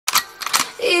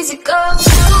easy go.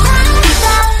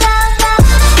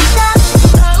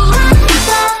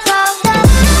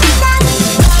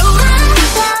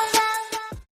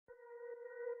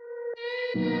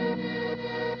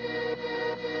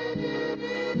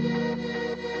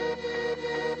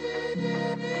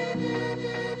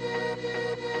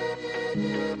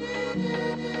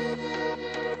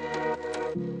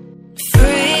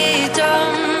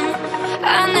 Freedom,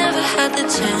 I never had the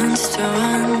chance to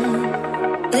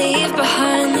run. Leave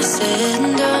behind the said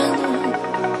and done.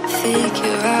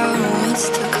 Figure out what's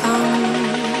to come.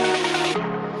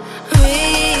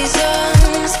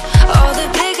 Reasons, all the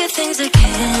bigger things I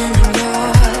can't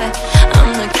ignore. I'm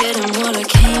not getting what I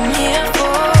came here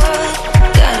for.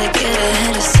 Gotta get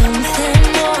ahead of something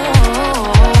more.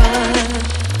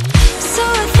 So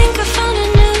I think I found a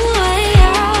new way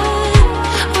out,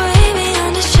 way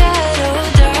beyond a shadow of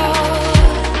doubt.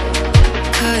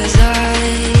 'Cause I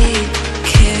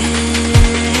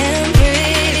can't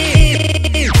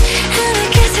breathe, and I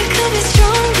guess I could be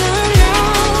stronger now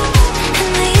and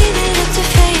leave it up to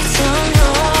fate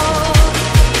somehow.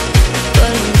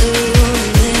 But I'm doing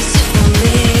this for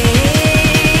me.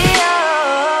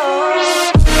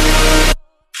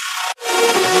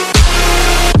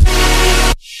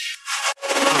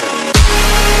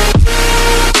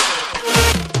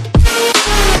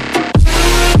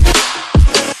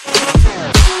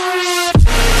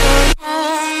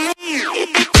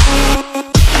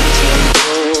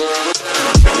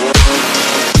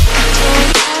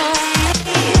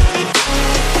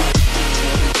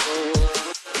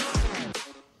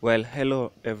 Well,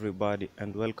 hello everybody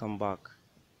and welcome back.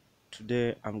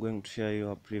 Today I'm going to share you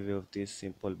a preview of this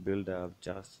simple build I've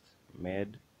just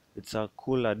made. It's a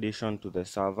cool addition to the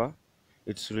server.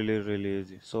 It's really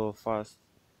easy. So first,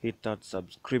 hit that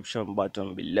subscription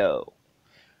button below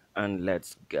and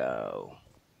let's go.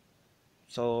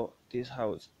 So this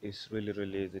house is really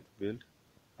easy to build.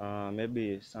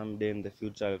 Maybe someday in the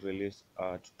future I'll release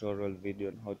a tutorial video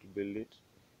on how to build it.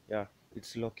 Yeah,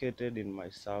 it's located in my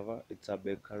server. It's a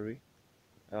bakery.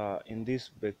 In this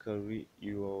bakery,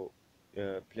 your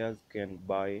players can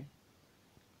buy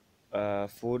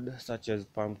food such as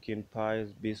pumpkin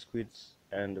pies, biscuits,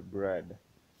 and bread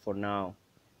for now.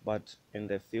 But in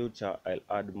the future, I'll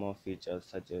add more features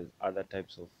such as other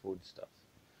types of food stuff.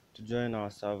 To join our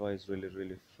server is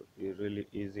really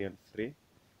easy and free.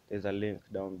 There's a link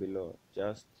down below.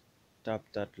 Just tap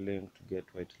that link to get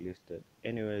whitelisted.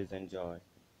 Anyways, enjoy.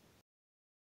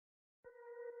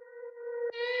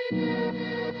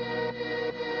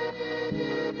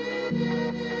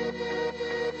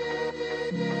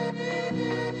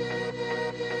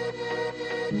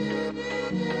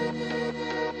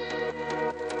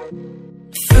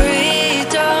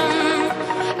 Freedom,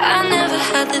 I never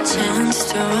had the chance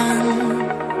to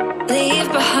run. Leave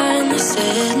behind the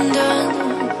said and done.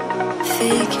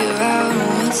 Figure out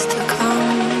what's to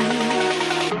come.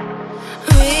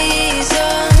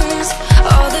 Reasons,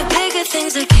 all the bigger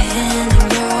things I can't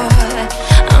ignore.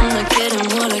 I'm not getting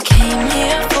what I came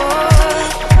here for.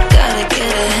 Gotta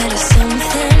get ahead of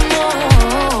something more.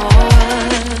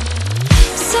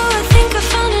 So I think I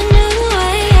found a new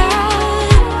way out,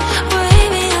 way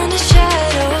beyond a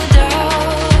shadow of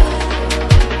doubt.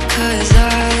 'Cause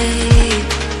I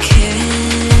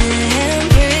can't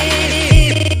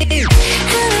breathe,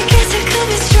 and I guess I could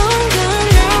be stronger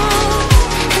now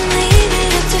and leave it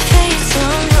up to fate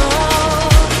somehow.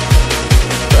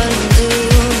 But I'm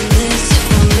doing this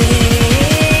for me.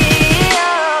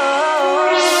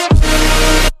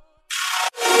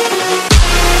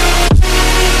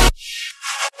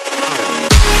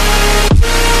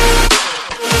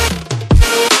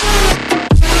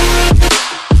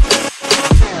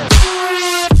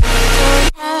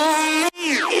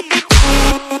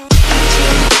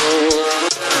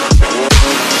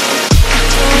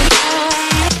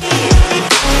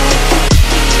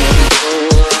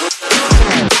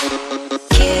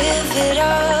 Give it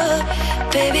up,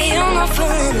 baby, you're not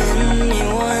fooling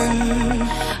anyone.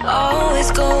 Always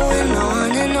going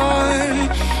on and on.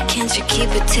 Can't you keep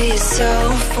it to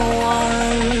yourself for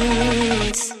once?